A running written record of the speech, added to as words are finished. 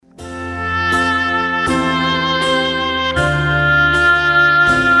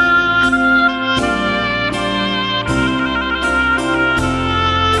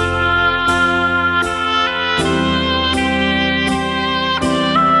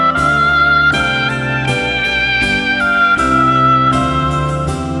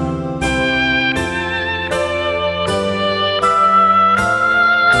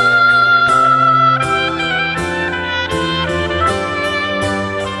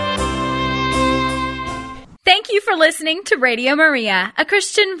Thank you for listening to Radio Maria, a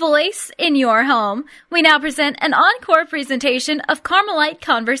Christian voice in your home. We now present an encore presentation of Carmelite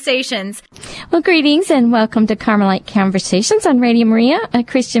Conversations. Well, greetings and welcome to Carmelite Conversations on Radio Maria, a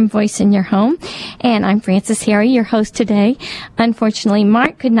Christian voice in your home. And I'm Frances Harry, your host today. Unfortunately,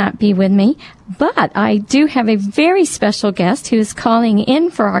 Mark could not be with me, but I do have a very special guest who is calling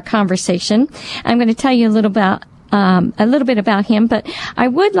in for our conversation. I'm going to tell you a little bit about him, but I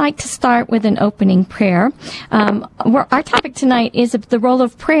would like to start with an opening prayer. Our topic tonight is the role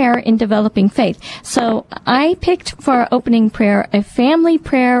of prayer in developing faith. So I picked for our opening prayer a family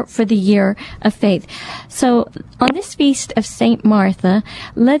prayer for the year of faith. So on this feast of Saint Martha,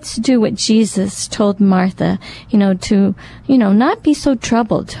 let's do what Jesus told Martha, to not be so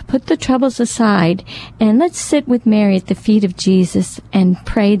troubled. Put the troubles aside and let's sit with Mary at the feet of Jesus and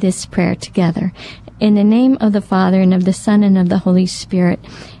pray this prayer together. In the name of the Father, and of the Son, and of the Holy Spirit.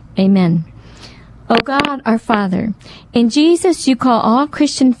 Amen. O God, our Father, in Jesus you call all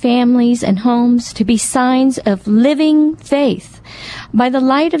Christian families and homes to be signs of living faith. By the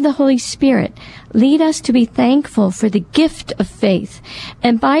light of the Holy Spirit, lead us to be thankful for the gift of faith.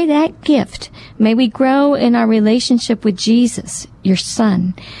 And by that gift, may we grow in our relationship with Jesus, your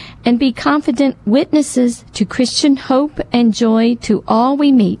Son, and be confident witnesses to Christian hope and joy to all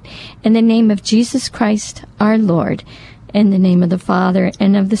we meet. In the name of Jesus Christ, our Lord. In the name of the Father,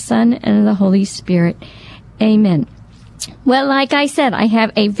 and of the Son, and of the Holy Spirit. Amen. Well, like I said, I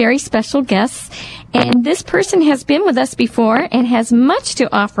have a very special guest, and this person has been with us before and has much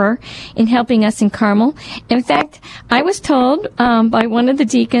to offer in helping us in Carmel. In fact, I was told by one of the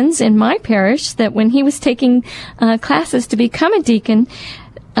deacons in my parish that when he was taking classes to become a deacon,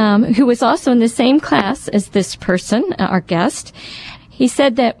 who was also in the same class as this person, our guest, he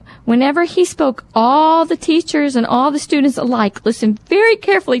said that whenever he spoke, all the teachers and all the students alike listened very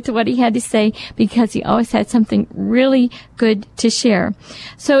carefully to what he had to say because he always had something really good to share.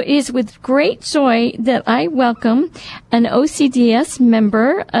 So it is with great joy that I welcome an OCDS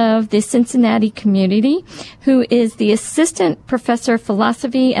member of the Cincinnati community who is the Assistant Professor of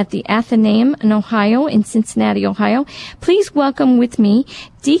Philosophy at the Athenaeum in Cincinnati, Ohio. Please welcome with me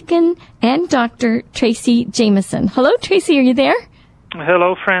Deacon and Dr. Tracy Jamison. Hello, Tracy, are you there?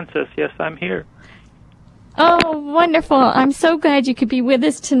 Hello, Frances. Yes, I'm here. Oh, wonderful. I'm so glad you could be with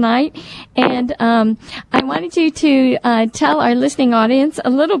us tonight. And I wanted you to tell our listening audience a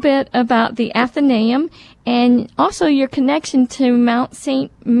little bit about the Athenaeum and also your connection to Mount St.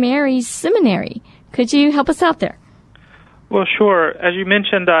 Mary's Seminary. Could you help us out there? Well, sure. As you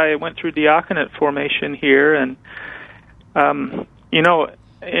mentioned, I went through diaconate formation here, and,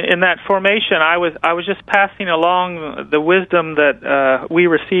 in that formation, I was just passing along the wisdom that we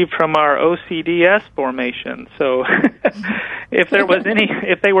received from our OCDS formation. So, if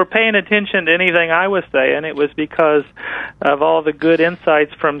they were paying attention to anything I was saying, it was because of all the good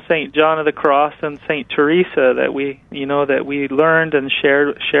insights from Saint John of the Cross and Saint Teresa that we learned and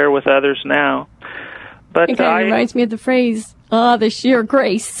share with others now. But it kind of reminds me of the phrase, the sheer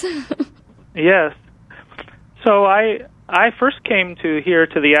grace. Yes. So I first came here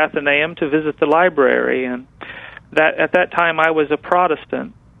to the Athenaeum to visit the library, and at that time I was a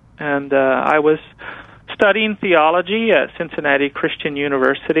Protestant, and I was studying theology at Cincinnati Christian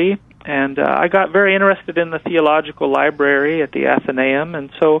University, and I got very interested in the theological library at the Athenaeum,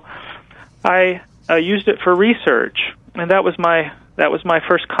 and so I used it for research, and that was my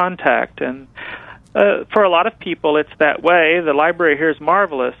first contact. And for a lot of people, it's that way. The library here is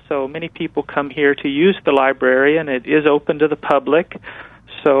marvelous, so many people come here to use the library, and it is open to the public.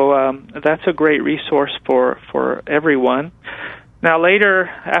 So that's a great resource for everyone. Now, later,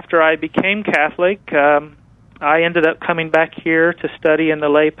 after I became Catholic, I ended up coming back here to study in the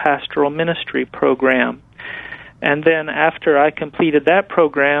lay pastoral ministry program. And then after I completed that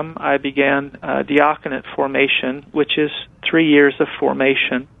program, I began diaconate formation, which is 3 years of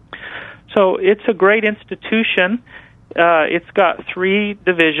formation. So it's a great institution. It's got 3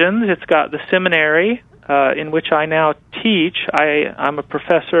 divisions. It's got the seminary, in which I now teach. I'm a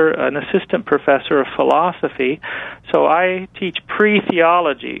professor, an assistant professor of philosophy, so I teach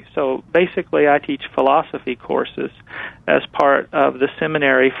pre-theology. So basically I teach philosophy courses as part of the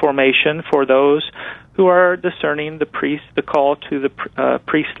seminary formation for those who are discerning the call to the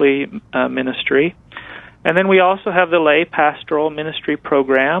priestly ministry. And then we also have the lay pastoral ministry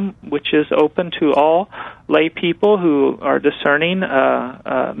program, which is open to all lay people who are discerning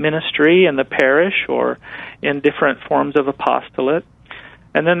ministry in the parish or in different forms of apostolate.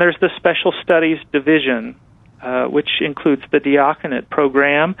 And then there's the special studies division, which includes the diaconate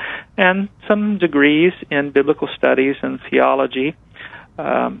program and some degrees in biblical studies and theology.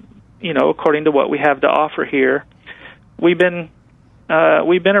 according to what we have to offer here. We've been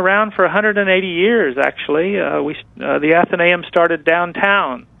around for 180 years, actually. The Athenaeum started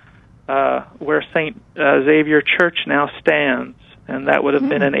downtown, where St. Xavier Church now stands, and that would have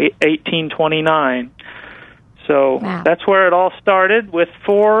been in 1829. So That's where it all started, with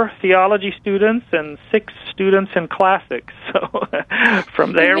 4 theology students and 6 students in classics. So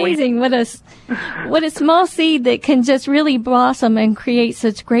from there, amazing. What a small seed that can just really blossom and create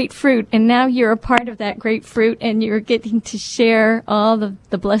such great fruit. And now you're a part of that great fruit, and you're getting to share all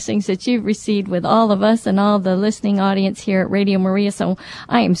the blessings that you've received with all of us and all the listening audience here at Radio Maria. So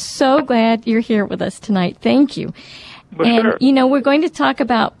I am so glad you're here with us tonight. Thank you. And, we're going to talk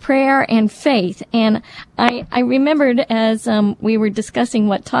about prayer and faith. And I remembered as we were discussing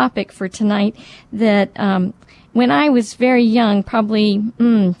what topic for tonight that when I was very young, probably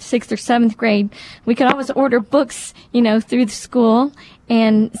 6th or 7th grade, we could always order books, through the school.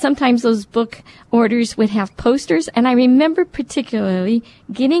 And sometimes those book orders would have posters. And I remember particularly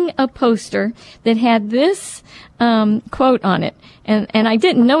getting a poster that had this quote on it. And I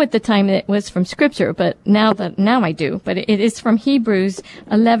didn't know at the time that it was from Scripture, but now I do. But it is from Hebrews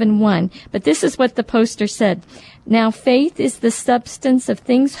 11:1. But this is what the poster said. Now faith is the substance of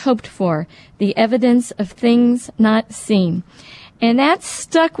things hoped for, the evidence of things not seen. And that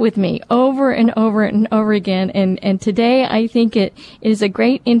stuck with me over and over and over again. And today I think it is a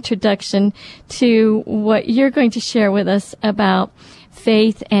great introduction to what you're going to share with us about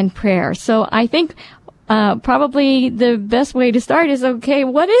faith and prayer. So I think probably the best way to start is, okay,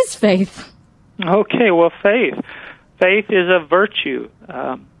 what is faith? Okay, well, faith is a virtue.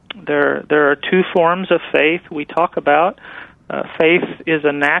 There are 2 forms of faith we talk about. Faith is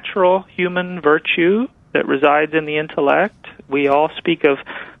a natural human virtue that resides in the intellect. We all speak of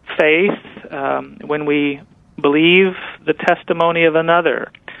faith when we believe the testimony of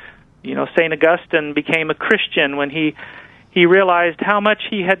another. St. Augustine became a Christian when he realized how much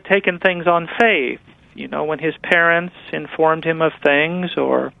he had taken things on faith. When his parents informed him of things,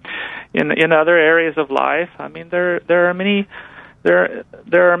 or in other areas of life. I mean, there are many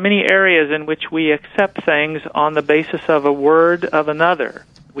areas in which we accept things on the basis of a word of another.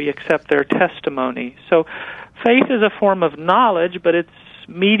 We accept their testimony. So faith is a form of knowledge, but it's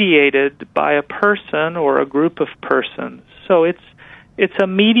mediated by a person or a group of persons. So it's a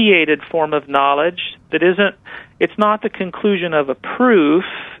mediated form of knowledge that it's not the conclusion of a proof,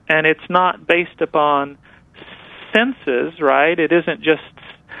 and it's not based upon senses, right? It isn't just,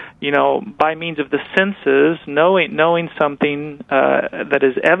 by means of the senses, knowing something that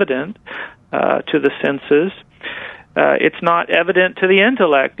is evident to the senses. It's not evident to the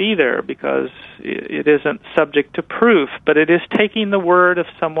intellect either, because it isn't subject to proof, but it is taking the word of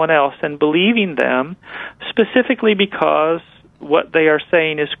someone else and believing them specifically because what they are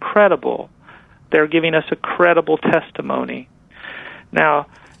saying is credible. They're giving us a credible testimony. Now,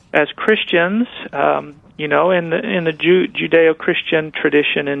 as Christians, in the Judeo-Christian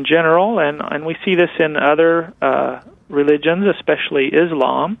tradition in general, and we see this in other religions, especially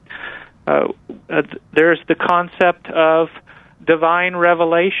Islam, there's the concept of divine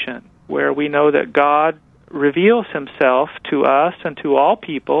revelation, where we know that God reveals himself to us and to all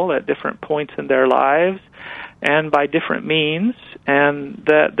people at different points in their lives and by different means, and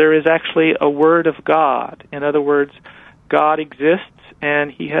that there is actually a word of God. In other words, God exists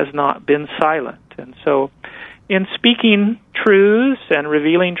and he has not been silent. And so in speaking truths and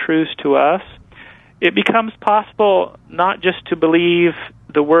revealing truths to us, it becomes possible not just to believe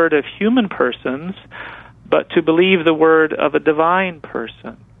the word of human persons, but to believe the word of a divine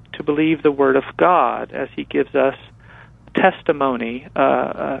person, to believe the word of God as he gives us testimony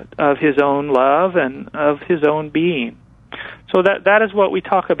of his own love and of his own being. So that is what we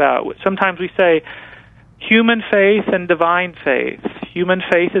talk about. Sometimes we say human faith and divine faith. Human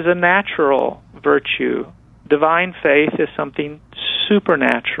faith is a natural virtue. Divine faith is something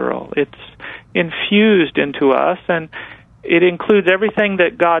supernatural. It's infused into us, and it includes everything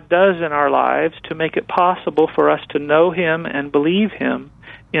that God does in our lives to make it possible for us to know him and believe him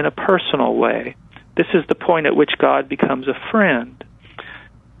in a personal way. This is the point at which God becomes a friend.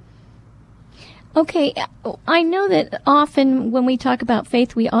 Okay, I know that often when we talk about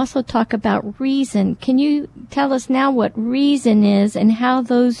faith, we also talk about reason. Can you tell us now what reason is and how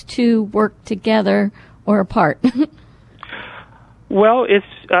those two work together or apart? Well, it's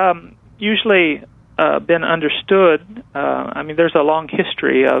usually been understood. There's a long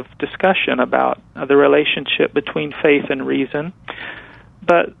history of discussion about the relationship between faith and reason.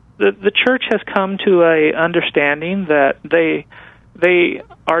 But the Church has come to a understanding that they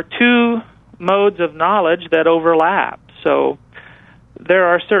are two modes of knowledge that overlap. So there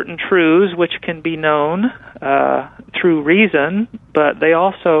are certain truths which can be known through reason, but they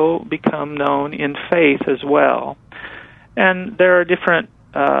also become known in faith as well. And there are different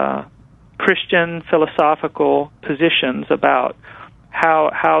Christian philosophical positions about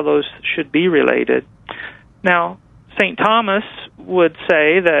how those should be related. Now, St. Thomas would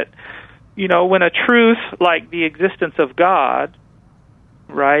say that, when a truth like the existence of God,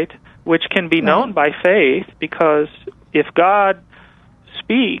 right, which can be known by faith, because if God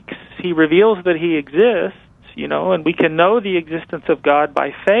speaks, he reveals that he exists, and we can know the existence of God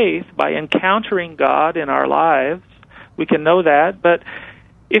by faith, by encountering God in our lives. We can know that, but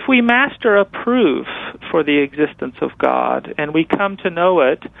if we master a proof for the existence of God, and we come to know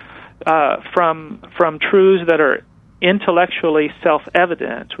it from truths that are intellectually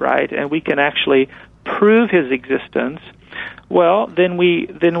self-evident, right, and we can actually prove his existence, well, then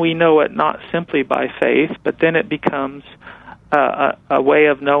we know it not simply by faith, but then it becomes a way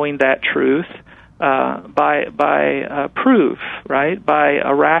of knowing that truth by proof, right, by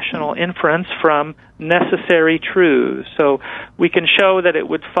a rational inference from necessary truths. So we can show that it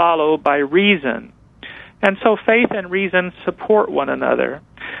would follow by reason. And so faith and reason support one another.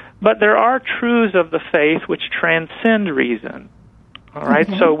 But there are truths of the faith which transcend reason. All right,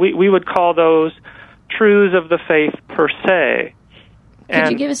 so we would call those truths of the faith per se.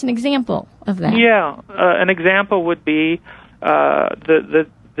 Could you give us an example of that? Yeah, an example would be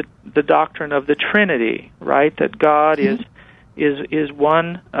the doctrine of the Trinity, right? That God is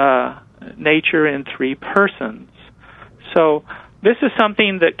one nature in three persons. So this is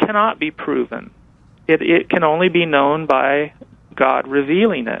something that cannot be proven. It can only be known by God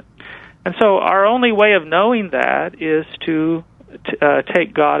revealing it. And so our only way of knowing that is to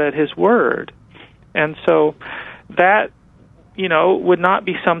take God at his word. And so that, would not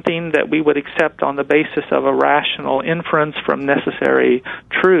be something that we would accept on the basis of a rational inference from necessary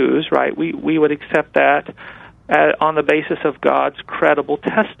truths, right? We would accept that on the basis of God's credible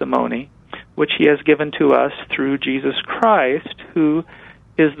testimony, which he has given to us through Jesus Christ, who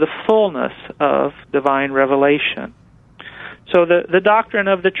is the fullness of divine revelation. So the doctrine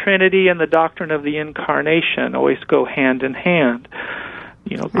of the Trinity and the doctrine of the Incarnation always go hand in hand.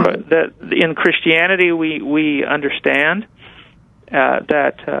 That in Christianity we understand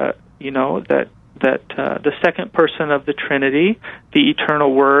that the second person of the Trinity, the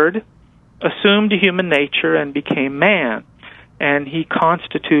eternal Word, assumed human nature and became man, and he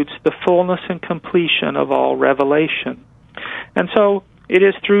constitutes the fullness and completion of all revelation. And so it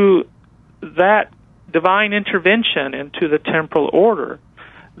is through that divine intervention into the temporal order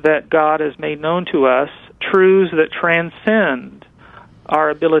that God has made known to us truths that transcend our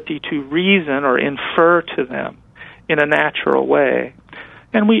ability to reason or infer to them in a natural way.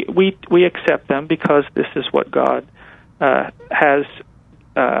 And we accept them because this is what God has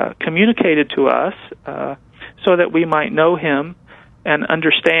communicated to us so that we might know him and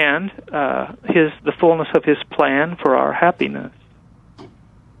understand the fullness of his plan for our happiness.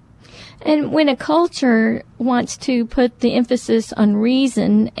 And when a culture wants to put the emphasis on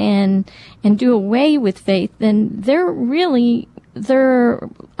reason and do away with faith, then they're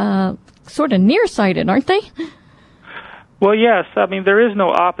sort of nearsighted, aren't they? Well, yes. I mean, there is no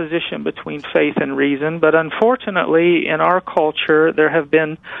opposition between faith and reason, but unfortunately, in our culture, there have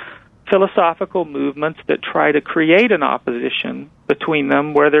been philosophical movements that try to create an opposition between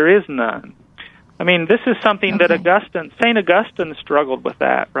them where there is none. I mean, this is something that St. Augustine struggled with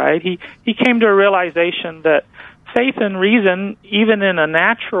that, right? He came to a realization that faith and reason, even in a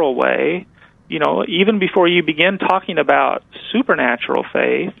natural way, even before you begin talking about supernatural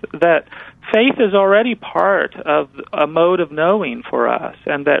faith, that faith is already part of a mode of knowing for us,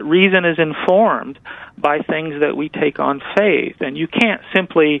 and that reason is informed by things that we take on faith. And you can't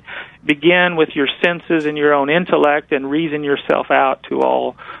simply begin with your senses and your own intellect and reason yourself out to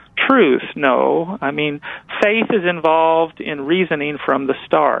all truth. No. I mean, faith is involved in reasoning from the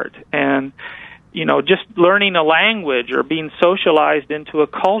start. And just learning a language or being socialized into a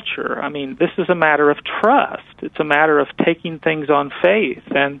culture, I mean, this is a matter of trust. It's a matter of taking things on faith.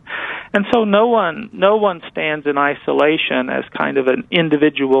 And so no one stands in isolation as kind of an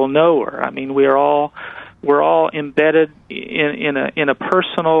individual knower. I mean, we're all embedded in a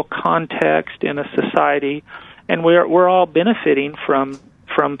personal context, in a society, and we're all benefiting from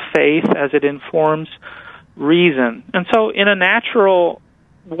faith as it informs reason. And so in a natural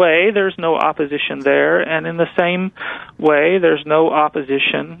way, there's no opposition there, and in the same way, there's no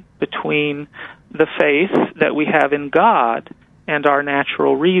opposition between the faith that we have in God and our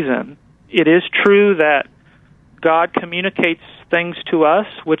natural reason. It is true that God communicates things to us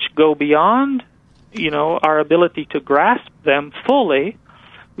which go beyond our ability to grasp them fully.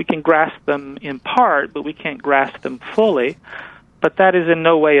 We can grasp them in part, but we can't grasp them fully. But that is in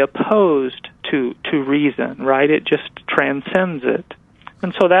no way opposed to reason, right? It just transcends it.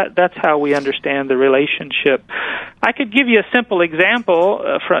 And so that's how we understand the relationship. I could give you a simple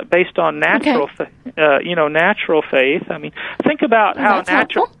example based on natural faith. I mean, think about how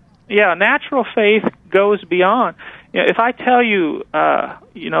natural faith goes beyond. If I tell you,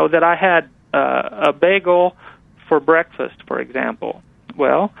 that I had a bagel for breakfast, for example,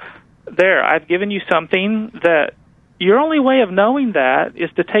 well, I've given you something that your only way of knowing that is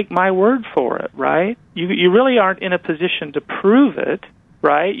to take my word for it, right? You really aren't in a position to prove it,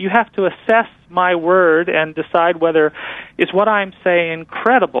 right? You have to assess my word and decide whether is what I'm saying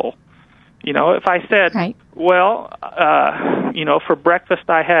credible. If I said, right. Well, for breakfast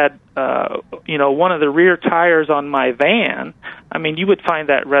I had, one of the rear tires on my van, I mean, you would find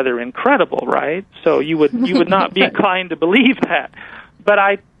that rather incredible, right? So you would not be inclined to believe that.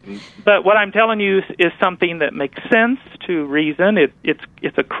 But what I'm telling you is something that makes sense to reason.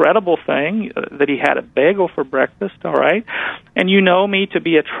 It's a credible thing that he had a bagel for breakfast, all right? And you know me to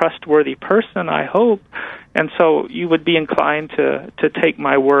be a trustworthy person, I hope. And so you would be inclined to take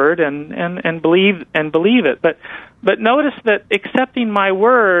my word and believe it. But notice that accepting my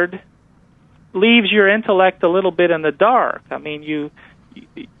word leaves your intellect a little bit in the dark. I mean,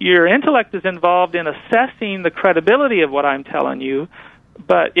 your intellect is involved in assessing the credibility of what I'm telling you,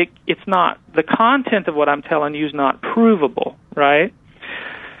 but it's not, the content of what I'm telling you is not provable, right?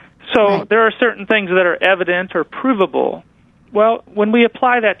 So right. There are certain things that are evident or provable. Well, when we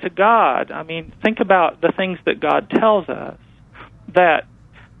apply that to God, I mean, think about the things that God tells us that,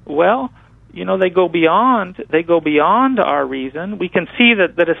 they go beyond our reason. We can see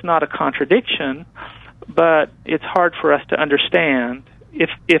that it's not a contradiction, but it's hard for us to understand.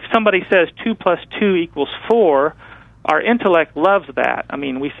 If somebody says 2 + 2 = 4, our intellect loves that. I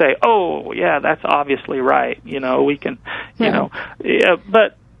mean, we say, "Oh, yeah, that's obviously right." We can,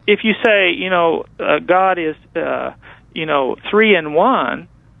 but if you say, God is, 3 in 1,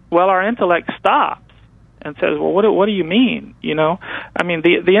 well, our intellect stops and says, "Well, what do you mean?" I mean,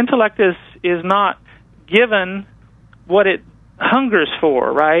 the intellect is not given what it hungers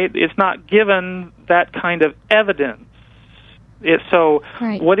for, right? It's not given that kind of evidence.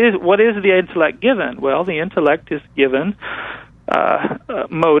 Right. What is the intellect given? Well, the intellect is given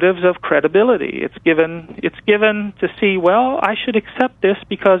motives of credibility. It's given to see, well, I should accept this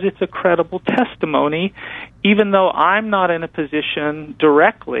because it's a credible testimony, even though I'm not in a position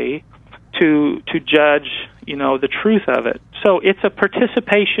directly to judge, the truth of it. So it's a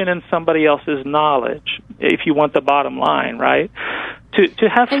participation in somebody else's knowledge, if you want the bottom line, right? To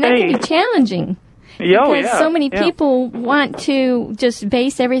have faith. And that can be challenging. Because so many people want to just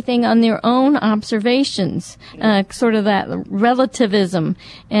base everything on their own observations, sort of that relativism.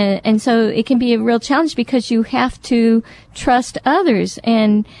 And so it can be a real challenge because you have to trust others.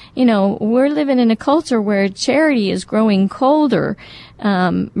 And, we're living in a culture where charity is growing colder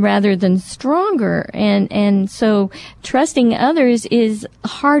rather than stronger. And so trusting others is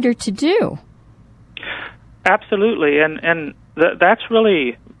harder to do. Absolutely. And that's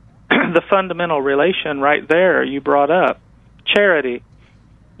really the fundamental relation right there you brought up, charity.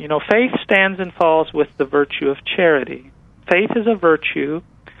 Faith stands and falls with the virtue of charity. Faith is a virtue,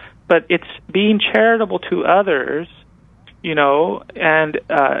 but it's being charitable to others, and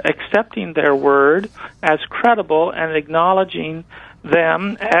accepting their word as credible and acknowledging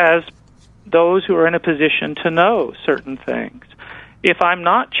them as those who are in a position to know certain things. If I'm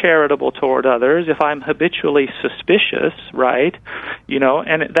not charitable toward others, if I'm habitually suspicious, right,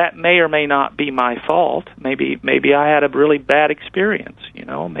 and that may or may not be my fault. Maybe I had a really bad experience,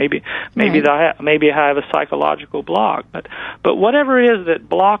 Maybe I have a psychological block. But whatever it is that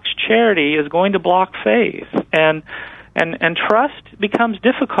blocks charity is going to block faith, and trust becomes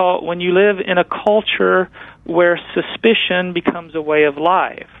difficult when you live in a culture where suspicion becomes a way of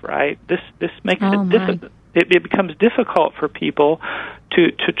life, right? This makes it difficult. It becomes difficult for people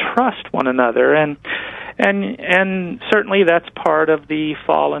to trust one another, and certainly that's part of the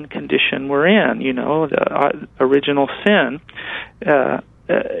fallen condition we're in. The original sin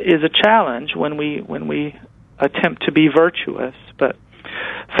is a challenge when we attempt to be virtuous. But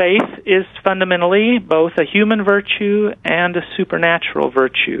faith is fundamentally both a human virtue and a supernatural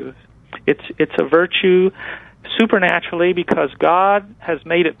virtue. It's a virtue supernaturally because God has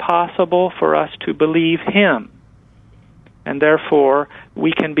made it possible for us to believe Him. And therefore,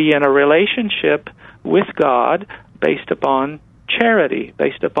 we can be in a relationship with God based upon charity,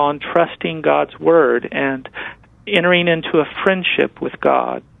 based upon trusting God's Word and entering into a friendship with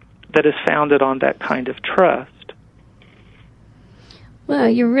God. that is founded on that kind of trust. Well,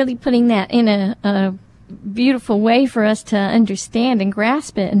 you're really putting that in a beautiful way for us to understand and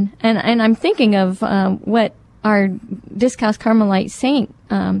grasp it. And I'm thinking of what our Discalced Carmelite Saint,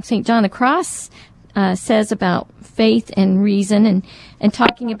 St. John the Cross, says about faith and reason, and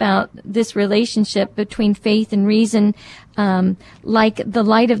talking about this relationship between faith and reason, like the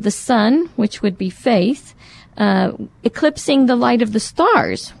light of the sun, which would be faith, eclipsing the light of the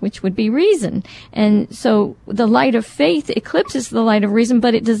stars, which would be reason. And so the light of faith eclipses the light of reason,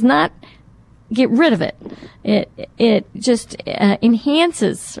 but it does not get rid of it. It just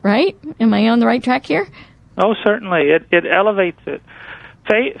enhances, right? Am I on the right track here? Oh, certainly. It elevates it.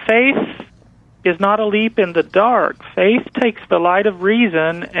 Faith is not a leap in the dark. Faith takes the light of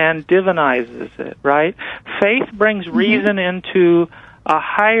reason and divinizes it, right? Faith brings reason into a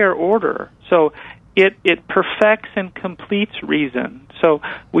higher order. So it perfects and completes reason. So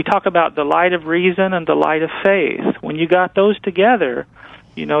we talk about the light of reason and the light of faith. When you got those together,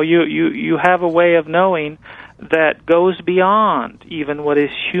 you have a way of knowing that goes beyond even what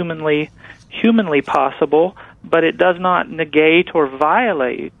is humanly possible, but it does not negate or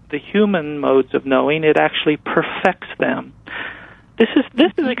violate the human modes of knowing. It actually perfects them. This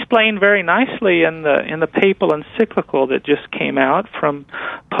is explained very nicely in the papal encyclical that just came out from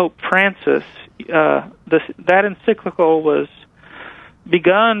Pope Francis. That encyclical was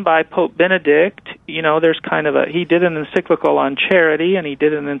begun by Pope Benedict. There's he did an encyclical on charity, and he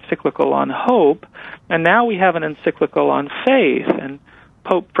did an encyclical on hope, and now we have an encyclical on faith. And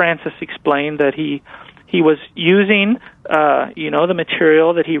Pope Francis explained that he was using the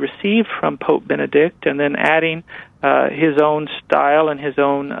material that he received from Pope Benedict, and then adding his own style and his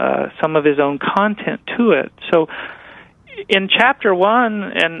own some of his own content to it. So in chapter 1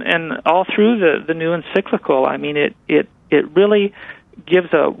 and all through the new encyclical, I mean, it really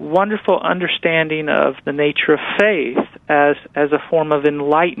gives a wonderful understanding of the nature of faith as a form of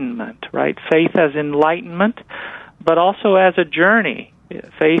enlightenment, right? Faith as enlightenment, but also as a journey.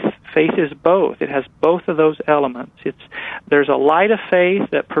 Faith is both. It has both of those elements. There's a light of faith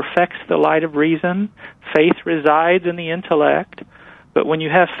that perfects the light of reason. Faith resides in the intellect, but when you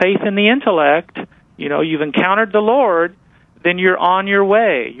have faith in the intellect, you've encountered the Lord, then you're on your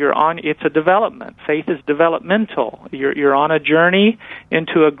way. It's a development. Faith is developmental. You're on a journey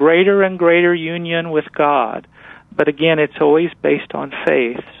into a greater and greater union with God. But again, it's always based on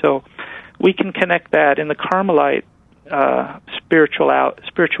faith. So we can connect that in the Carmelite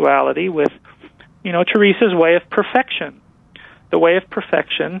spirituality with, Teresa's way of perfection. The way of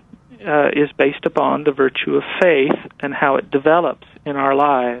perfection is based upon the virtue of faith and how it develops in our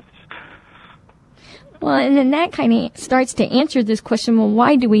lives. Well, and then that kind of starts to answer this question, well,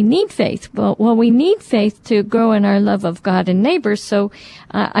 why do we need faith? Well, we need faith to grow in our love of God and neighbors. So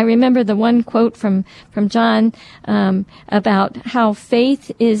I remember the one quote from John about how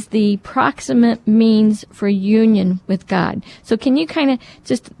faith is the proximate means for union with God. So can you kind of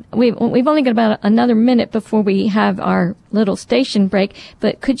we've only got about another minute before we have our little station break,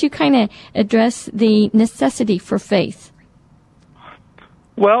 but could you kind of address the necessity for faith?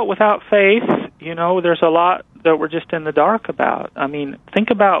 Well, without faith, there's a lot that we're just in the dark about. I mean, think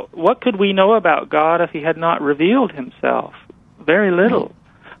about what could we know about God if he had not revealed himself? Very little,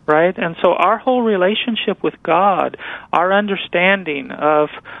 right? And so our whole relationship with God, our understanding of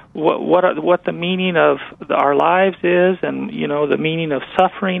what the meaning of our lives is, and the meaning of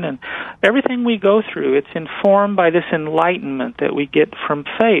suffering and everything we go through, it's informed by this enlightenment that we get from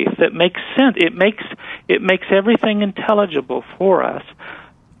faith that makes sense. It makes everything intelligible for us,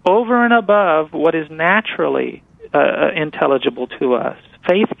 over and above what is naturally intelligible to us.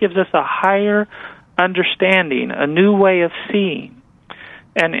 Faith gives us a higher understanding, a new way of seeing,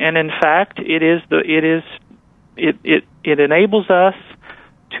 and in fact, it enables us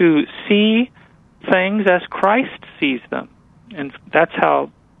to see things as Christ sees them, and that's how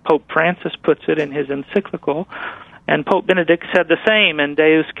Pope Francis puts it in his encyclical. And Pope Benedict said the same in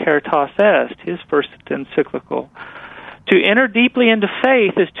Deus Caritas Est, his first encyclical. To enter deeply into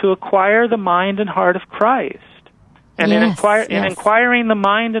faith is to acquire the mind and heart of Christ. And in acquiring the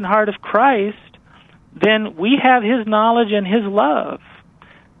mind and heart of Christ, then we have his knowledge and his love.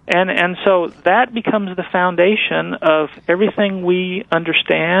 And so that becomes the foundation of everything we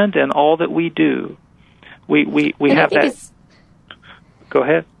understand and all that we do. We have that. Go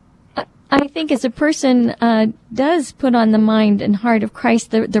ahead. I think as a person does put on the mind and heart of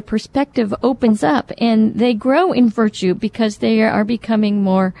Christ, their perspective opens up, and they grow in virtue because they are becoming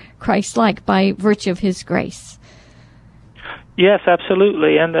more Christ-like by virtue of his grace. Yes,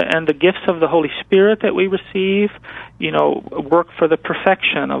 absolutely. And the gifts of the Holy Spirit that we receive, work for the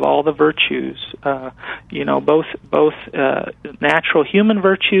perfection of all the virtues. Both natural human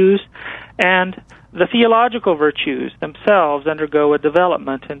virtues and the theological virtues themselves undergo a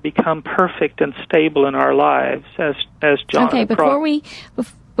development and become perfect and stable in our lives, as John. Okay,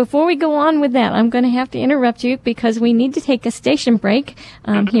 before we go on with that, I'm going to have to interrupt you because we need to take a station break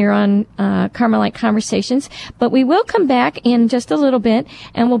here on Carmelite Conversations. But we will come back in just a little bit,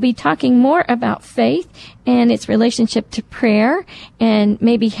 and we'll be talking more about faith and its relationship to prayer, and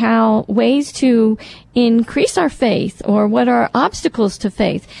maybe how ways to increase our faith or what are obstacles to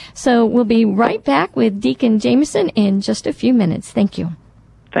faith. So we'll be right back with Deacon Jamison in just a few minutes. Thank you.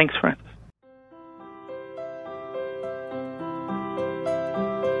 Thanks, Francis.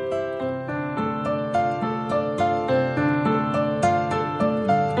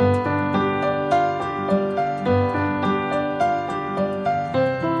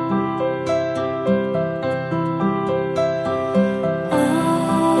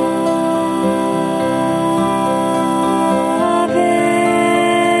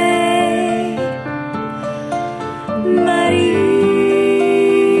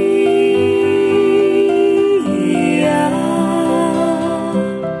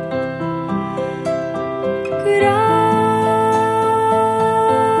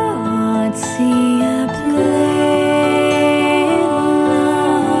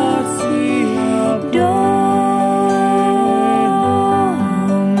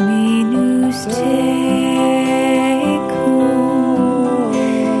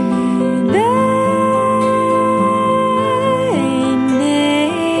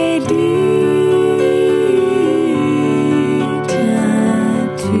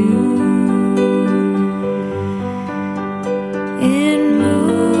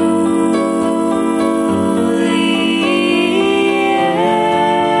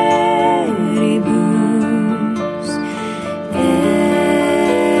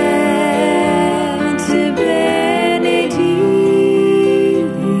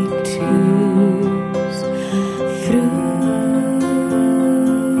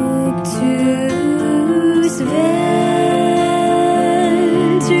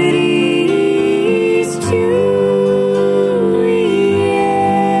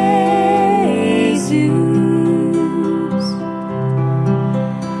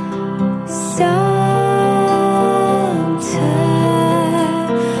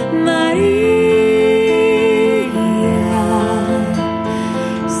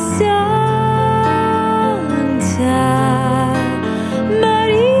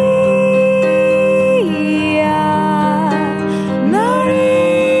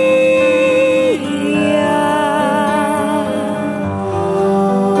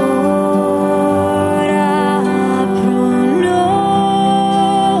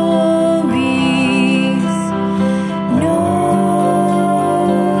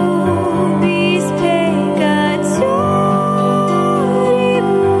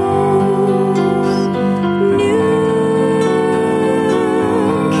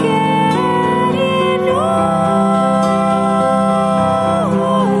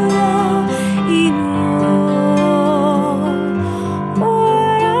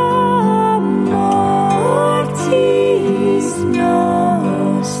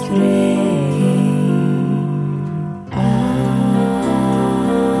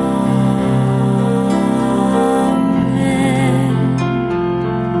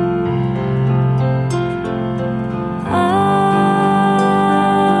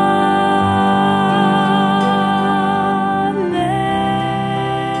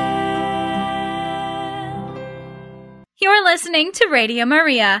 Listening to Radio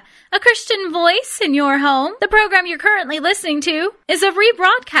Maria, a Christian voice in your home. The program you're currently listening to is a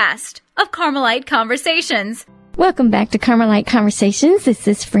rebroadcast of Carmelite Conversations. Welcome back to Carmelite Conversations. This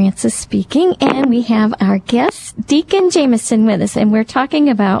is Frances speaking, and we have our guest, Deacon Jamison, with us, and we're talking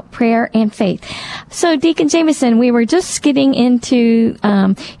about prayer and faith. So, Deacon Jamison, we were just getting into,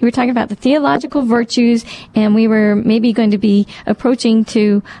 you were talking about the theological virtues, and we were maybe going to be approaching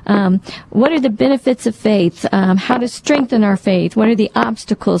to what are the benefits of faith, how to strengthen our faith, what are the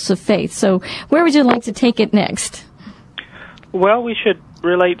obstacles of faith. So, where would you like to take it next? Well, we should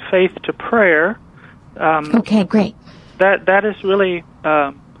relate faith to prayer. Okay, great. That is really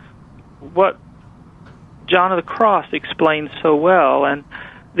what John of the Cross explains so well, and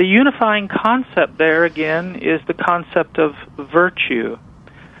the unifying concept there again is the concept of virtue.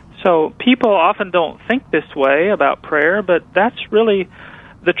 So people often don't think this way about prayer, but that's really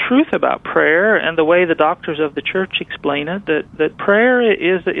the truth about prayer and the way the doctors of the Church explain it. That prayer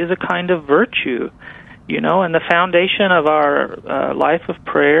is a kind of virtue. And the foundation of our life of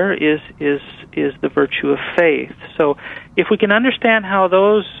prayer is the virtue of faith. So if we can understand how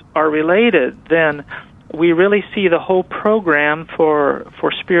those are related, then we really see the whole program for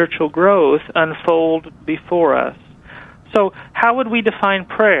spiritual growth unfold before us. So how would we define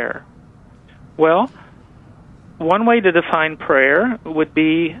prayer? Well, one way to define prayer would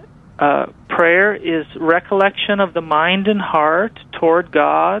be prayer is recollection of the mind and heart toward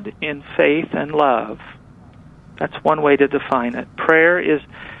God in faith and love. That's one way to define it. Prayer is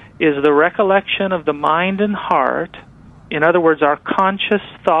the recollection of the mind and heart, in other words, our conscious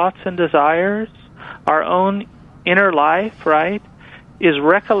thoughts and desires, our own inner life, right, is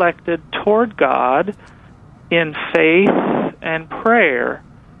recollected toward God in faith and prayer.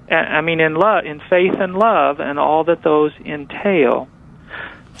 In faith and love, and all that those entail.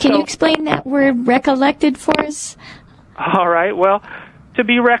 Can you explain that word recollected for us? All right. Well, to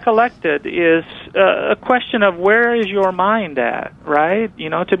be recollected is a question of where is your mind at, right?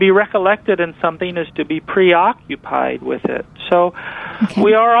 To be recollected in something is to be preoccupied with it. So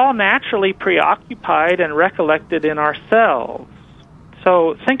we are all naturally preoccupied and recollected in ourselves.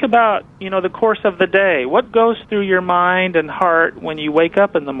 So think about, the course of the day. What goes through your mind and heart when you wake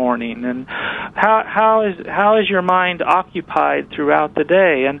up in the morning? And how is your mind occupied throughout the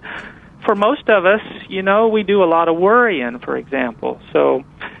day? And for most of us, we do a lot of worrying, for example. So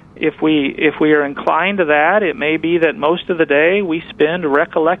if we are inclined to that, it may be that most of the day we spend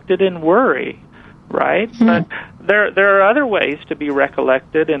recollected in worry, right? Mm-hmm. But there are other ways to be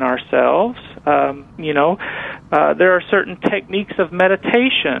recollected in ourselves. There are certain techniques of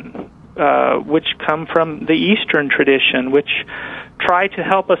meditation which come from the Eastern tradition, which try to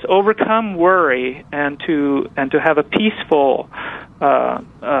help us overcome worry and to have a peaceful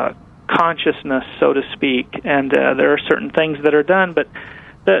consciousness, so to speak. And there are certain things that are done, but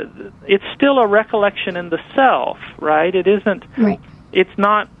it's still a recollection in the self, right? It isn't. Right. It's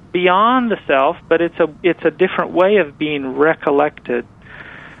not beyond the self, but it's a different way of being recollected.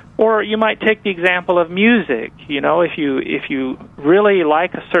 Or you might take the example of music. If you really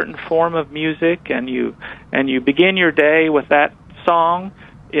like a certain form of music and you begin your day with that song,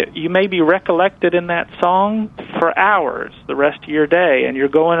 you may be recollected in that song for hours the rest of your day, and you're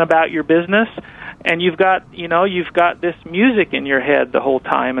going about your business, and you've got this music in your head the whole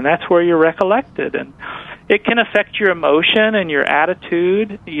time, and that's where you're recollected. And it can affect your emotion and your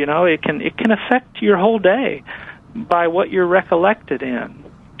attitude. It can affect your whole day by what you're recollected in.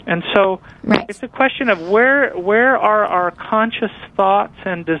 And so It's a question of where are our conscious thoughts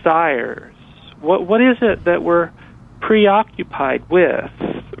and desires? What is it that we're preoccupied with,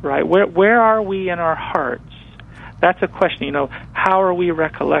 right? Where are we in our hearts? That's a question, how are we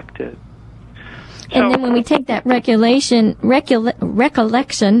recollected? And then when we take that recollection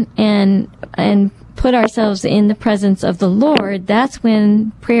and put ourselves in the presence of the Lord, that's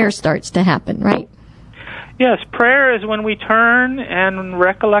when prayer starts to happen, right? Yes, prayer is when we turn and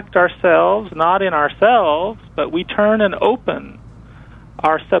recollect ourselves, not in ourselves, but we turn and open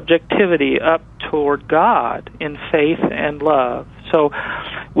our subjectivity up toward God in faith and love. So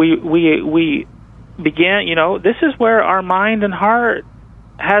we begin, this is where our mind and heart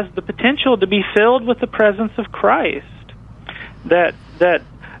has the potential to be filled with the presence of Christ. That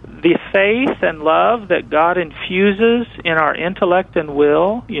the faith and love that God infuses in our intellect and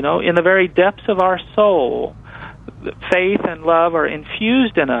will, in the very depths of our soul, faith and love are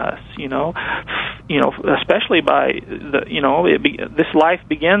infused in us, especially by this life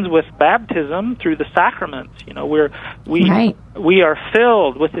begins with baptism through the sacraments. We are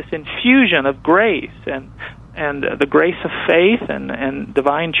filled with this infusion of grace and the grace of faith and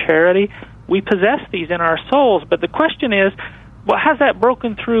divine charity. We possess these in our souls, but the question is, well, has that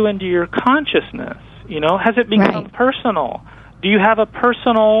broken through into your consciousness? Has it become personal? Do you have a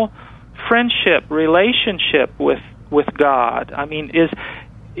personal friendship, relationship with God? I mean,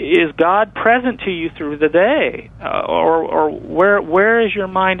 is God present to you through the day, or where is your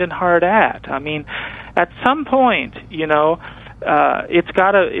mind and heart at? I mean, at some point, it's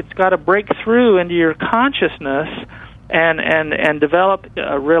got to break through into your consciousness and develop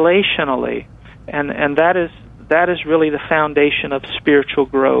relationally, and that is really the foundation of spiritual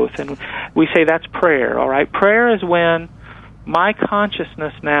growth. And we say that's prayer. All right, prayer is when my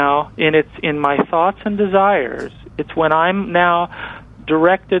consciousness now, in my thoughts and desires, it's when I'm now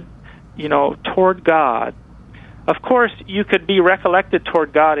directed, toward God. Of course, you could be recollected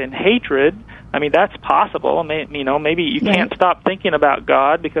toward God in hatred. I mean, that's possible. Maybe you can't stop thinking about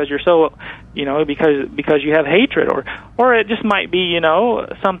God because you're so, because you have hatred, or it just might be,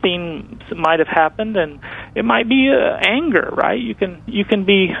 something might have happened, and it might be anger, right? You can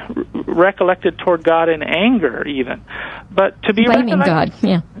be recollected toward God in anger, even. But to be blaming God,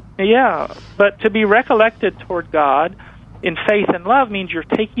 but to be recollected toward God in faith and love means you're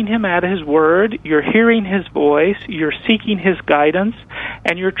taking Him at His word, you're hearing His voice, you're seeking His guidance,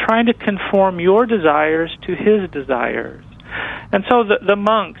 and you're trying to conform your desires to His desires. And so the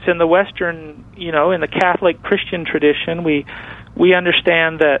monks in the Western, in the Catholic Christian tradition, we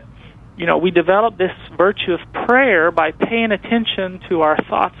understand that, we develop this virtue of prayer by paying attention to our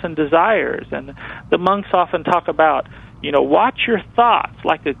thoughts and desires. And the monks often talk about, watch your thoughts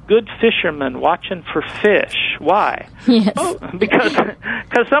like a good fisherman watching for fish. Why? Yes. Oh, because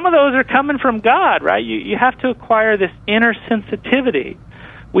some of those are coming from God, right? You have to acquire this inner sensitivity.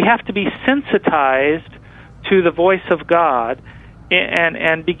 We have to be sensitized to the voice of God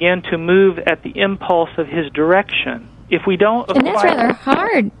and begin to move at the impulse of His direction. If we don't acquire... And that's rather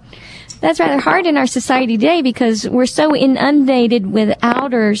hard. That's rather hard in our society today because we're so inundated with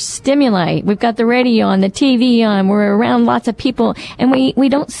outer stimuli. We've got the radio on, the TV on, we're around lots of people, and we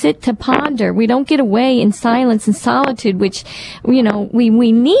don't sit to ponder. We don't get away in silence and solitude, which, we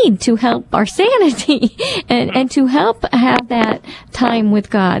need to help our sanity and to help have that time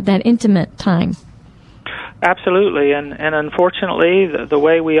with God, that intimate time. Absolutely, and unfortunately, the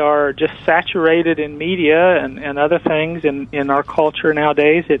way we are just saturated in media and other things in our culture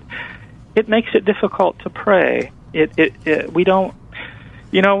nowadays, it makes it difficult to pray. We don't,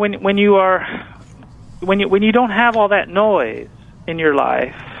 when you don't have all that noise in your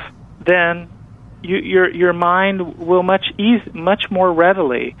life, then your mind will much more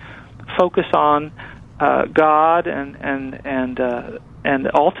readily focus on God and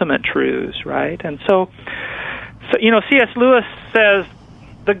ultimate truths, right? And so C.S. Lewis says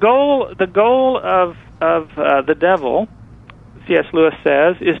the goal of the devil, C.S. Lewis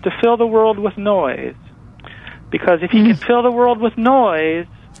says, is to fill the world with noise. Because if he can fill the world with noise,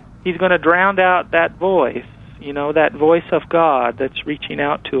 he's going to drown out that voice, that voice of God that's reaching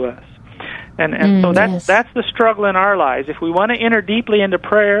out to us. And so that's the struggle in our lives. If we want to enter deeply into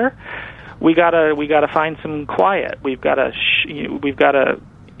prayer, we gotta find some quiet. We've got to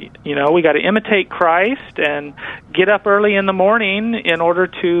imitate Christ and get up early in the morning in order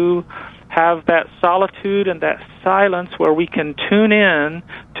to have that solitude and that silence where we can tune in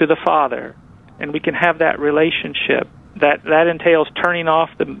to the Father, and we can have that relationship. That entails turning off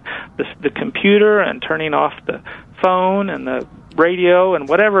the computer and turning off the phone and the radio and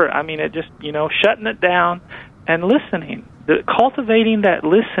whatever. I mean, it just shutting it down and listening, cultivating that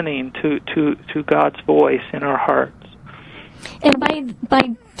listening to God's voice in our hearts. And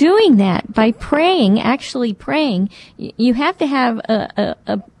by doing that, by actually praying, you have to have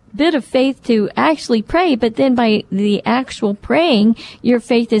a bit of faith to actually pray, but then by the actual praying, your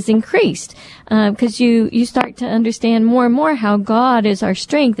faith is increased, because you start to understand more and more how God is our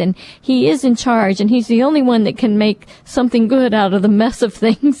strength, and He is in charge, and He's the only one that can make something good out of the mess of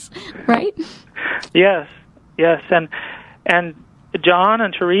things, right? Yes, and John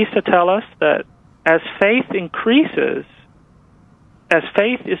and Teresa tell us that as faith increases, as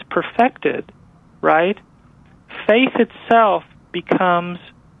faith is perfected, right, faith itself becomes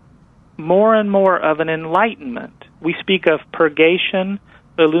more and more of an enlightenment. We speak of purgation,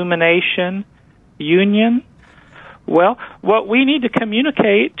 illumination, union. Well, what we need to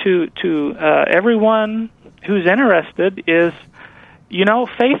communicate to everyone who's interested is,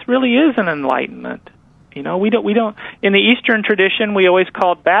 faith really is an enlightenment. We don't. In the Eastern tradition, we always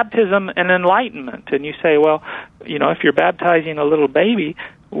called baptism an enlightenment. And you say, well, if you're baptizing a little baby,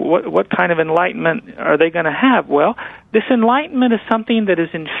 what kind of enlightenment are they going to have? Well, this enlightenment is something that is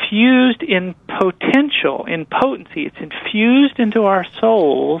infused in potential, in potency. It's infused into our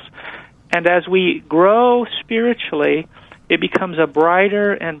souls, and as we grow spiritually, it becomes a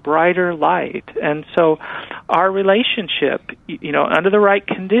brighter and brighter light. And so our relationship, under the right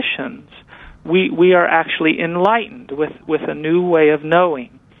conditions, we are actually enlightened with a new way of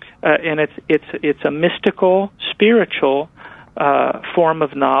knowing, and it's a mystical, spiritual form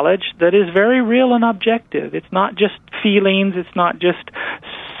of knowledge that is very real and objective. It's not just feelings. It's not just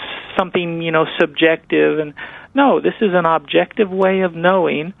something subjective. And no, this is an objective way of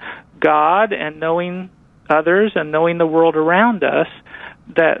knowing God and knowing others and knowing the world around us.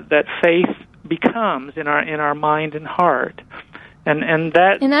 That faith becomes in our mind and heart, and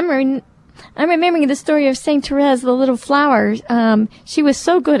that. And I'm remembering the story of Saint Therese, the little flower. She was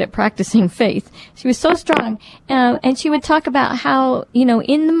so good at practicing faith. She was so strong. And she would talk about how,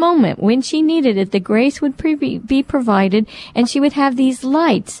 in the moment when she needed it, the grace would be provided, and she would have these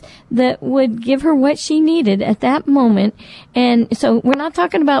lights that would give her what she needed at that moment. And so we're not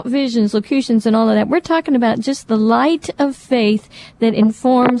talking about visions, locutions, and all of that. We're talking about just the light of faith that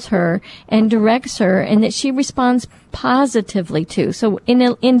informs her and directs her, and that she responds positively to. So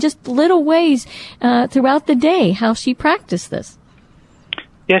in just little ways throughout the day, how she practiced this.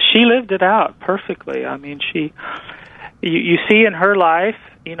 Yes, she lived it out perfectly. I mean, you see in her life,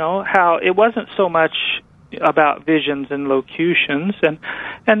 how it wasn't so much about visions and locutions, and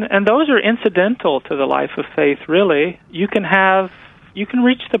those are incidental to the life of faith, really. You can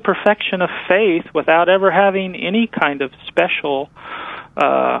reach the perfection of faith without ever having any kind of special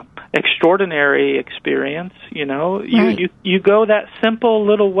extraordinary experience. Right. You go that simple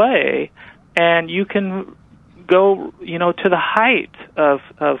little way, and you can go to the height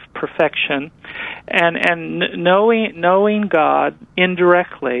of perfection, and knowing God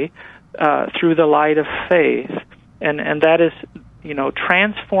indirectly through the light of faith, and that is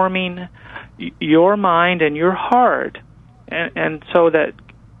transforming your mind and your heart, and so that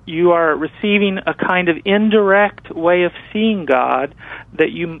you are receiving a kind of indirect way of seeing God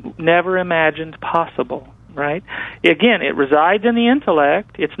that you never imagined possible, right? Again, it resides in the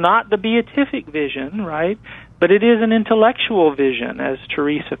intellect. It's not the beatific vision, right? But it is an intellectual vision, as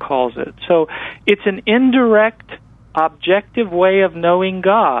Teresa calls it. So it's an indirect, objective way of knowing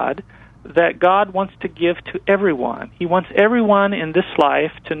God that God wants to give to everyone. He wants everyone in this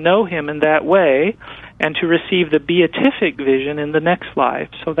life to know Him in that way and to receive the beatific vision in the next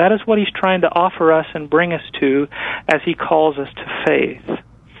life. So that is what He's trying to offer us and bring us to as He calls us to faith.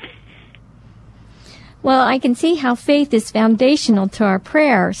 Well, I can see how faith is foundational to our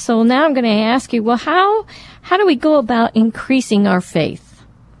prayer. So now I'm going to ask you, well, how do we go about increasing our faith?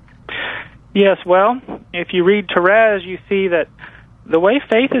 Yes, well, if you read Therese, you see that the way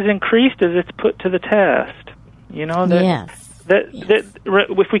faith is increased is it's put to the test. If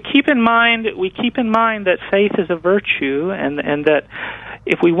we keep in mind that faith is a virtue, and that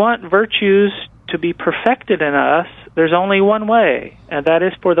if we want virtues to be perfected in us, there's only one way, and that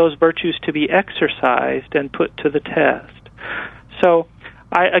is for those virtues to be exercised and put to the test. So,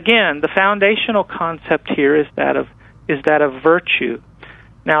 the foundational concept here is that of virtue.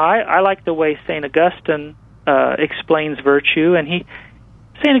 Now, I like the way St. Augustine explains virtue, and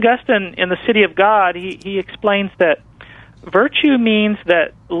St. Augustine in the City of God, he explains that virtue means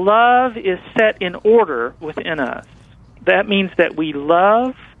that love is set in order within us. That means that we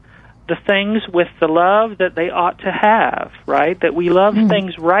love the things with the love that they ought to have, right? That we love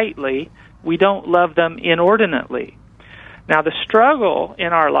things rightly. We don't love them inordinately. Now, the struggle in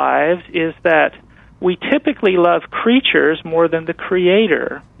our lives is that we typically love creatures more than the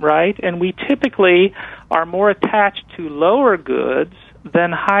Creator, right? And we typically are more attached to lower goods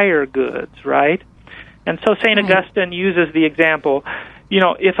than higher goods, right? And so St. Augustine uses the example,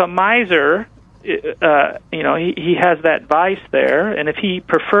 if a miser, he has that vice there, and if he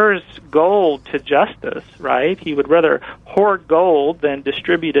prefers gold to justice, right, he would rather hoard gold than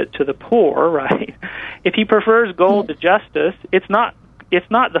distribute it to the poor, right? If he prefers gold to justice, it's not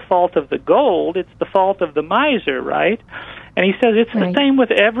the fault of the gold, it's the fault of the miser, right? And he says it's the same with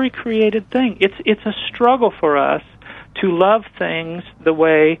every created thing. It's a struggle for us to love things the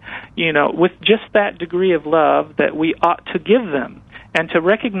way, with just that degree of love that we ought to give them, and to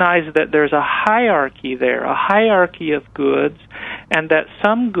recognize that there's a hierarchy there, a hierarchy of goods, and that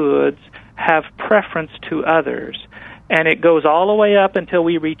some goods have preference to others. And it goes all the way up until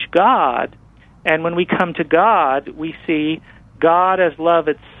we reach God, and when we come to God, we see God as love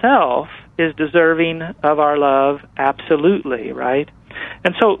itself is deserving of our love absolutely, right?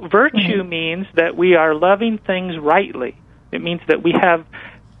 And so virtue means that we are loving things rightly. It means that we have,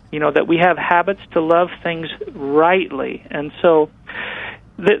 habits to love things rightly. And so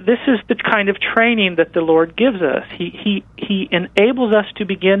this is the kind of training that the Lord gives us. He enables us to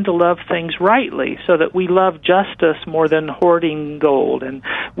begin to love things rightly, so that we love justice more than hoarding gold, and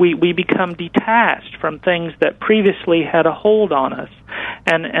we become detached from things that previously had a hold on us.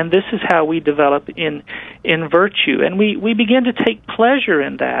 And this is how we develop in virtue, and we begin to take pleasure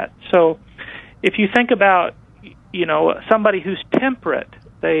in that. So if you think about somebody who's temperate,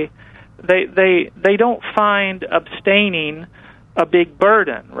 they don't find abstaining a big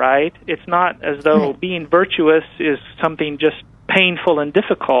burden, right? It's not as though being virtuous is something just painful and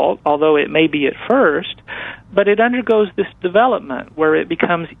difficult, although it may be at first, but it undergoes this development where it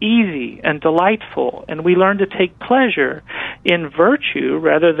becomes easy and delightful, and we learn to take pleasure in virtue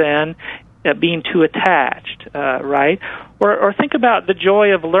rather than being too attached, right? Or think about the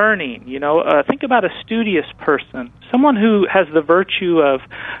joy of learning, think about a studious person. Someone who has the virtue of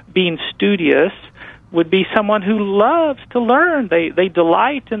being studious would be someone who loves to learn. They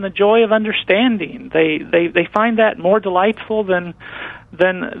delight in the joy of understanding. They find that more delightful than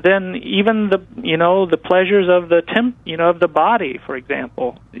even the pleasures of the body, for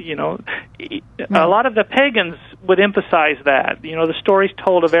example. A lot of the pagans would emphasize that. The stories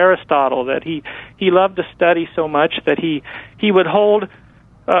told of Aristotle that he loved to study so much that he would hold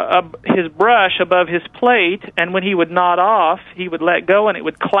his brush above his plate, and when he would nod off, he would let go, and it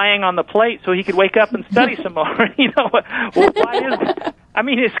would clang on the plate, so he could wake up and study some more. Why is that? I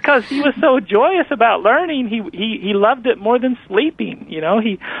mean, it's because he was so joyous about learning. He loved it more than sleeping. He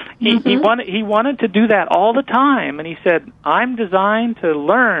wanted to do that all the time, and he said, "I'm designed to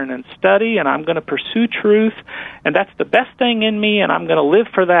learn and study, and I'm going to pursue truth, and that's the best thing in me, and I'm going to live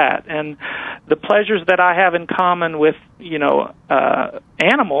for that. And the pleasures that I have in common with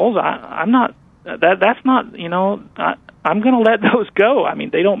animals, I'm not. That's not. I'm going to let those go. I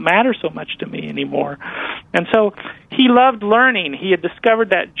mean, they don't matter so much to me anymore." And so he loved learning. He had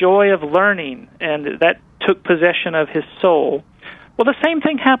discovered that joy of learning, and that took possession of his soul. Well, the same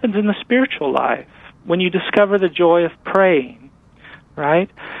thing happens in the spiritual life when you discover the joy of praying, right?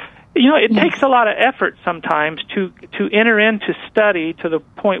 It takes a lot of effort sometimes to enter into study to the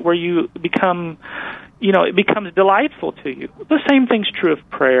point where you become, it becomes delightful to you. The same thing's true of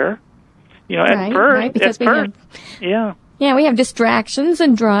prayer. At first, we have distractions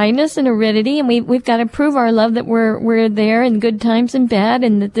and dryness and aridity, and we've got to prove our love that we're there in good times and bad,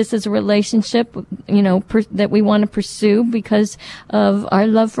 and that this is a relationship, that we want to pursue because of our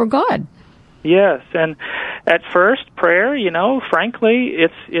love for God. Yes, and at first, prayer, frankly,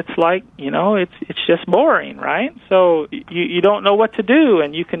 it's like, it's just boring, right? So you don't know what to do,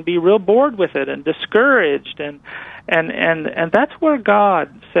 and you can be real bored with it and discouraged, and that's where God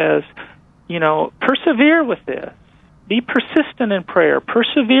says, persevere with this. Be persistent in prayer.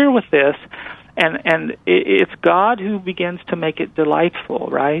 Persevere with this, and it's God who begins to make it delightful,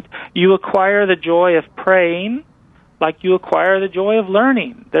 right? You acquire the joy of praying like you acquire the joy of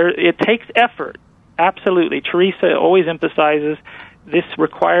learning. It takes effort, absolutely. Teresa always emphasizes this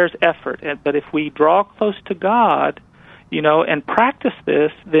requires effort, but if we draw close to God, and practice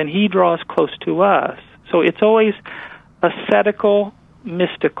this, then He draws close to us. So it's always ascetical,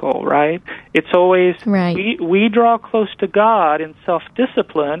 mystical, right? It's always right. We draw close to God in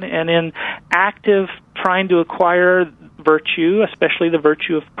self-discipline and in active trying to acquire virtue, especially the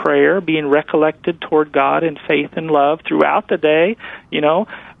virtue of prayer, being recollected toward God in faith and love throughout the day.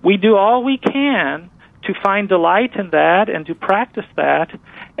 We do all we can to find delight in that and to practice that,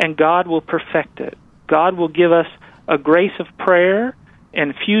 and God will perfect it. God will give us a grace of prayer,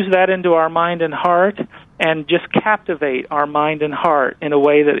 infuse that into our mind and heart, and just captivate our mind and heart in a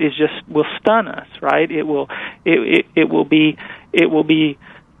way that will stun us, right? It will be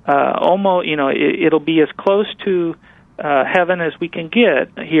almost, it'll be as close to heaven as we can get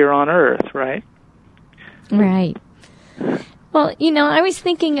here on earth, right? Right. Well, I was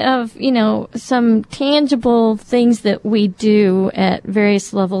thinking of, some tangible things that we do at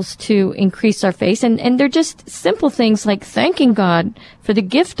various levels to increase our faith. And they're just simple things like thanking God for the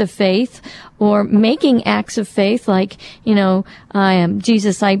gift of faith, or making acts of faith like, I am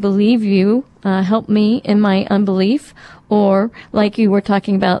Jesus, I believe you, help me in my unbelief. Or, like you were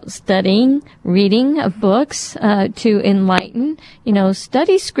talking about, studying, reading of books to enlighten,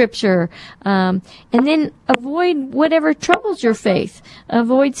 study Scripture, and then avoid whatever troubles your faith.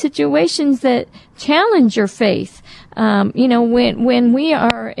 Avoid situations that challenge your faith. When we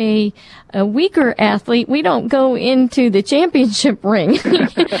are a weaker athlete, we don't go into the championship ring.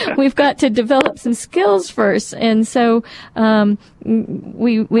 We've got to develop some skills first. And so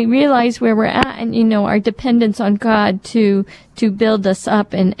we realize where we're at, and, our dependence on God to build us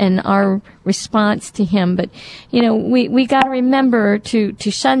up and our response to Him. But, we got to remember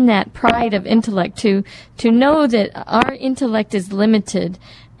to shun that pride of intellect, to know that our intellect is limited,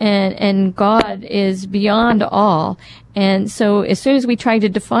 and God is beyond all. And so as soon as we try to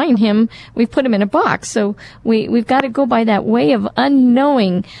define Him, we put Him in a box. So we've got to go by that way of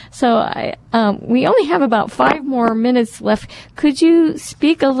unknowing. So we only have about 5 more minutes left. Could you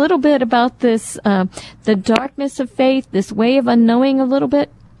speak a little bit about this, the darkness of faith, this way of unknowing a little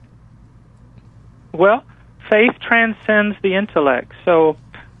bit? Well, faith transcends the intellect. So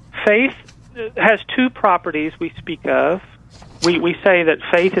faith has 2 properties we speak of. We say that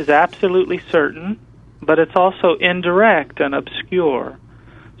faith is absolutely certain, but it's also indirect and obscure.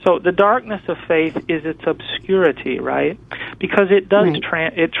 So the darkness of faith is its obscurity, right? because it does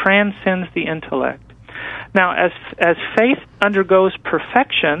it transcends the intellect. Now, as faith undergoes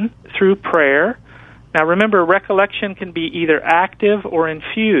perfection through prayer, now remember, recollection can be either active or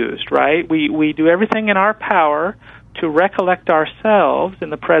infused, right? We do everything in our power to recollect ourselves in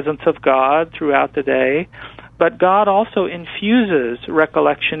the presence of God throughout the day, but God also infuses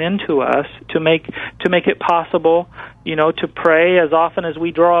recollection into us to make it possible, to pray as often as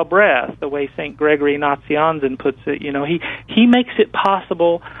we draw a breath, the way St. Gregory Nazianzen puts it. He makes it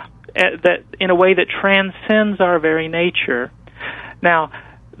possible that in a way that transcends our very nature. Now,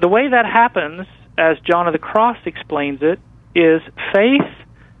 the way that happens, as John of the Cross explains it, is faith.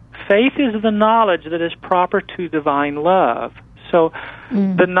 Faith is the knowledge that is proper to divine love. So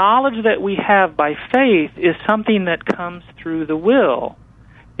the knowledge that we have by faith is something that comes through the will.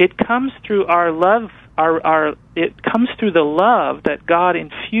 It comes through our love. It comes through the love that God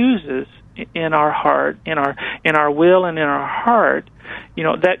infuses in our heart, in our will, and in our heart.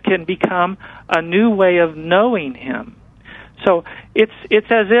 That can become a new way of knowing Him. So it's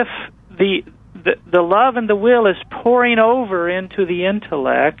as if the love and the will is pouring over into the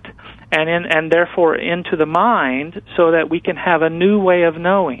intellect and therefore into the mind, so that we can have a new way of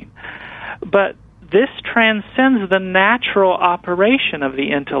knowing. But this transcends the natural operation of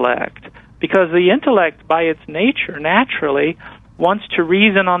the intellect, because the intellect, by its nature, naturally wants to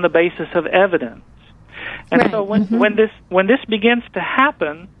reason on the basis of evidence. And so when this begins to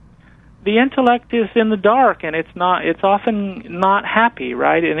happen, the intellect is in the dark, and it's often not happy,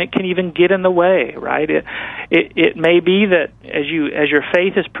 right? And it can even get in the way, right? It may be that as your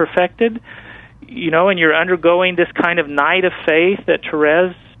faith is perfected, and you're undergoing this kind of night of faith that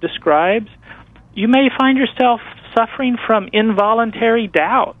Therese describes, you may find yourself suffering from involuntary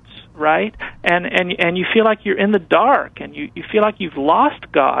doubts, right? And you feel like you're in the dark, and you feel like you've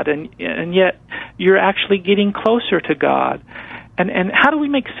lost God, and yet you're actually getting closer to God. And how do we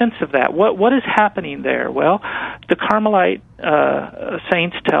make sense of that? What is happening there? Well, the Carmelite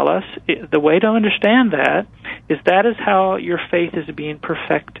saints tell us the way to understand that is how your faith is being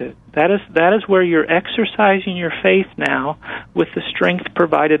perfected. That is where you're exercising your faith now with the strength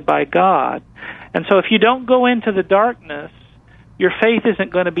provided by God. And so if you don't go into the darkness, your faith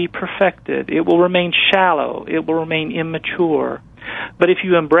isn't going to be perfected. It will remain shallow. It will remain immature. But if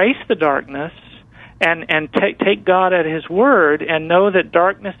you embrace the darkness and take God at His word and know that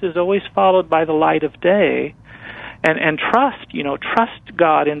darkness is always followed by the light of day, and trust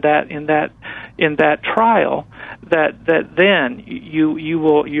God in that trial, that then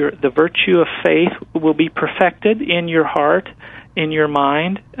the virtue of faith will be perfected in your heart, in your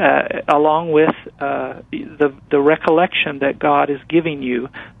mind, along with the recollection that God is giving you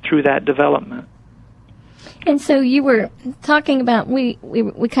through that development. And so you were talking about, we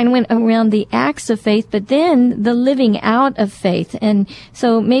kind of went around the acts of faith, but then the living out of faith. And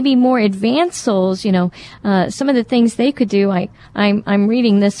so maybe more advanced souls, some of the things they could do. I'm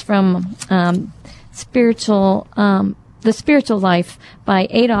reading this from The Spiritual Life by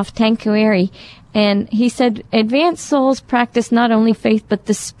Adolf Tanqueray. And he said, advanced souls practice not only faith, but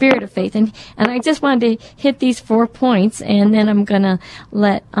the spirit of faith. And I just wanted to hit these 4 points, and then I'm going to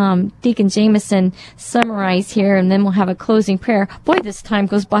let Deacon Jamison summarize here, and then we'll have a closing prayer. Boy, this time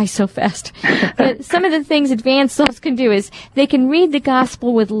goes by so fast. But some of the things advanced souls can do is they can read the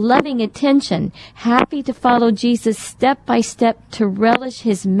gospel with loving attention, happy to follow Jesus step by step, to relish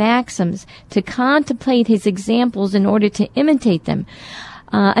His maxims, to contemplate His examples in order to imitate them.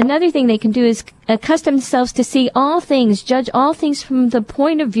 Another thing they can do is accustom themselves to see all things, judge all things from the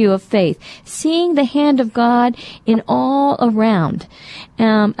point of view of faith, seeing the hand of God in all around.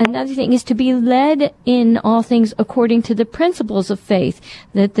 Another thing is to be led in all things according to the principles of faith,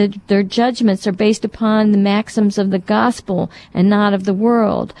 that their judgments are based upon the maxims of the gospel and not of the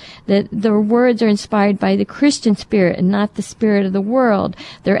world, that their words are inspired by the Christian spirit and not the spirit of the world.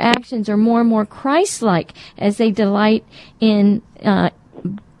 Their actions are more and more Christ-like as they delight in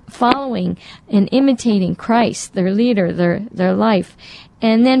following and imitating Christ, their leader, their life.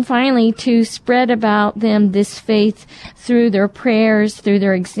 And then finally, to spread about them this faith through their prayers, through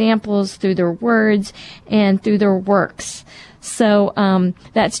their examples, through their words, and through their works. So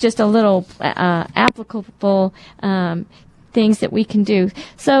that's just a little applicable things that we can do.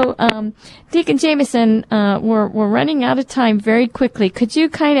 So, Deacon Jamison, we're running out of time very quickly. Could you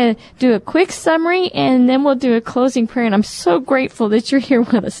kind of do a quick summary, and then we'll do a closing prayer? And I'm so grateful that you're here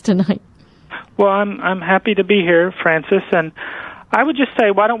with us tonight. Well, I'm happy to be here, Francis, and I would just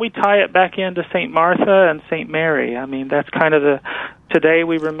say, why don't we tie it back into St. Martha and St. Mary? I mean, that's kind of today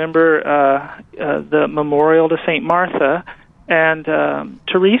we remember the memorial to St. Martha, and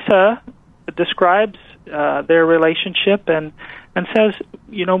Teresa describes their relationship and says,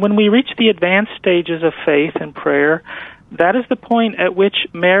 when we reach the advanced stages of faith and prayer, that is the point at which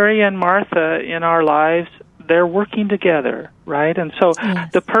Mary and Martha in our lives, they're working together, right? And so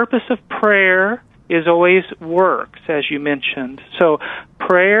the purpose of prayer is always works, as you mentioned. So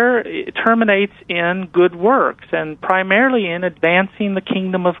prayer terminates in good works, and primarily in advancing the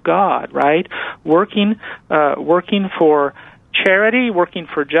kingdom of God, right? Working for charity, working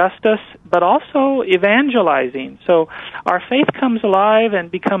for justice, but also evangelizing. So our faith comes alive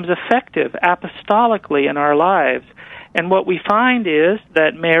and becomes effective apostolically in our lives. And what we find is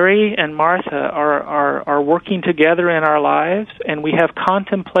that Mary and Martha are working together in our lives, and we have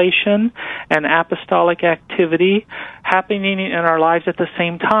contemplation and apostolic activity happening in our lives at the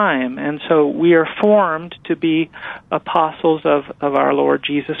same time. And so we are formed to be apostles of our Lord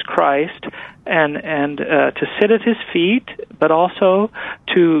Jesus Christ, and to sit at His feet, but also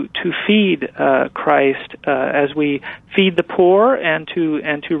to feed Christ as we feed the poor, and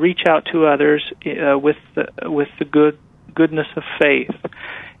to reach out to others with the goodness of faith.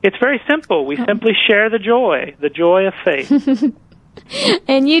 It's very simple. We simply share the joy of faith.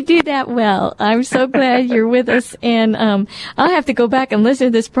 And you do that well. I'm so glad you're with us, and I'll have to go back and listen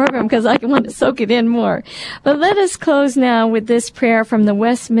to this program because I want to soak it in more. But let us close now with this prayer from the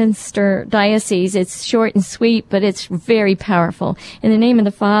Westminster Diocese. It's short and sweet, but it's very powerful. In the name of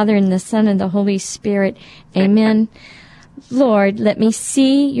the Father, and the Son, and the Holy Spirit, amen. Lord, let me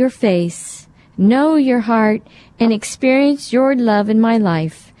see your face, know your heart, and experience your love in my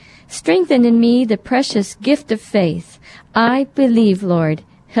life. Strengthen in me the precious gift of faith. I believe, Lord.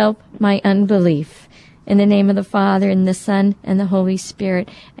 Help my unbelief. In the name of the Father, and the Son, and the Holy Spirit.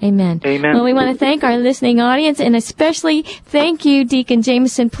 Amen. Amen. Well, we want to thank our listening audience, and especially thank you, Deacon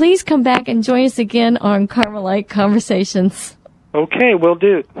Jamison. Please come back and join us again on Carmelite Conversations. Okay, will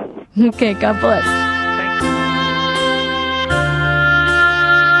do. Okay, God bless. Thank you.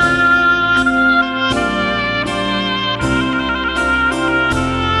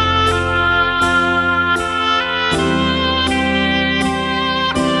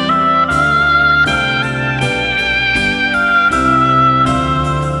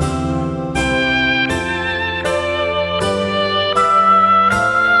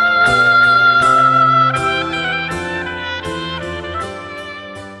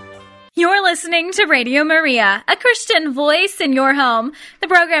 You're listening to Radio Maria, a Christian voice in your home. The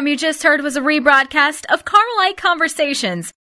program you just heard was a rebroadcast of Carmelite Conversations.